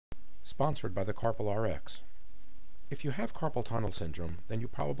sponsored by the Carpal RX. If you have carpal tunnel syndrome, then you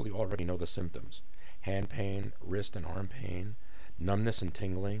probably already know the symptoms: hand pain, wrist and arm pain, numbness and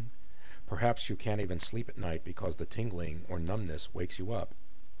tingling. Perhaps you can't even sleep at night because the tingling or numbness wakes you up.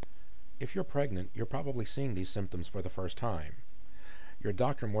 If you're pregnant, you're probably seeing these symptoms for the first time. Your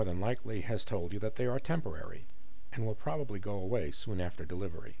doctor more than likely has told you that they are temporary and will probably go away soon after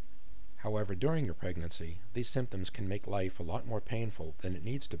delivery. However, during your pregnancy, these symptoms can make life a lot more painful than it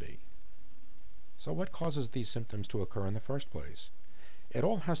needs to be. So what causes these symptoms to occur in the first place? It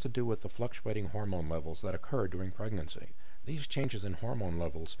all has to do with the fluctuating hormone levels that occur during pregnancy. These changes in hormone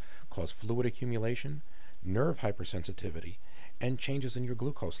levels cause fluid accumulation, nerve hypersensitivity, and changes in your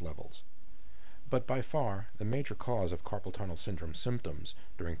glucose levels. But by far, the major cause of carpal tunnel syndrome symptoms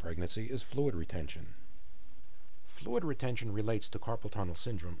during pregnancy is fluid retention. Fluid retention relates to carpal tunnel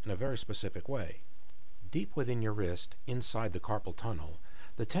syndrome in a very specific way. Deep within your wrist, inside the carpal tunnel,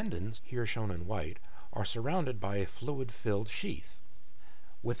 the tendons, here shown in white, are surrounded by a fluid-filled sheath.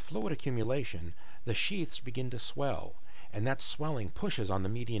 With fluid accumulation, the sheaths begin to swell, and that swelling pushes on the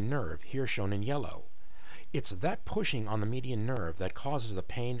median nerve, here shown in yellow. It's that pushing on the median nerve that causes the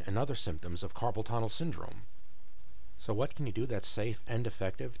pain and other symptoms of carpal tunnel syndrome. So what can you do that's safe and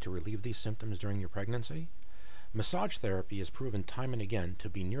effective to relieve these symptoms during your pregnancy? Massage therapy is proven time and again to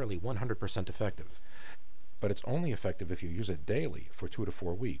be nearly 100% effective, but it's only effective if you use it daily for 2 to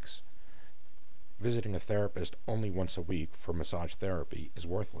 4 weeks. Visiting a therapist only once a week for massage therapy is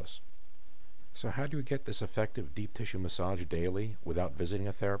worthless. So how do you get this effective deep tissue massage daily without visiting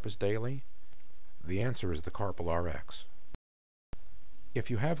a therapist daily? The answer is the Carpal RX. If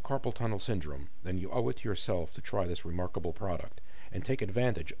you have carpal tunnel syndrome, then you owe it to yourself to try this remarkable product and take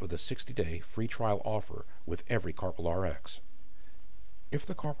advantage of the 60-day free trial offer with every Carpal RX. If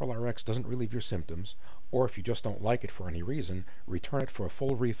the Carpal RX doesn't relieve your symptoms, or if you just don't like it for any reason, return it for a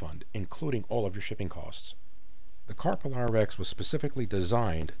full refund, including all of your shipping costs. The Carpal RX was specifically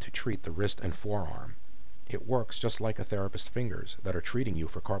designed to treat the wrist and forearm. It works just like a therapist's fingers that are treating you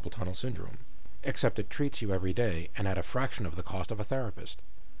for carpal tunnel syndrome, except it treats you every day and at a fraction of the cost of a therapist.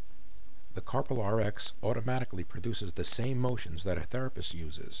 The Carpal RX automatically produces the same motions that a therapist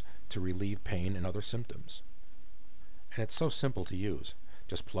uses to relieve pain and other symptoms. And it's so simple to use.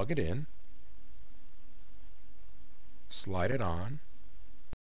 Just plug it in, slide it on,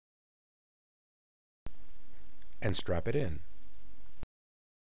 and strap it in.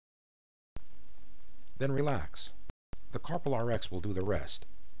 Then relax. The Carpal RX will do the rest.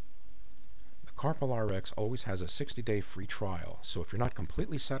 The Carpal RX always has a 60-day free trial, so if you're not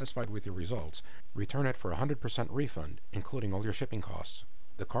completely satisfied with your results, return it for a 100% refund, including all your shipping costs.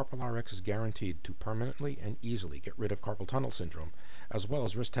 The Carpal RX is guaranteed to permanently and easily get rid of carpal tunnel syndrome, as well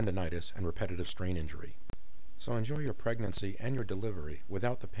as wrist tendonitis and repetitive strain injury. So enjoy your pregnancy and your delivery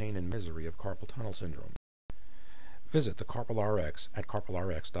without the pain and misery of carpal tunnel syndrome. Visit the Carpal RX at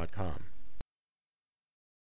carpalrx.com.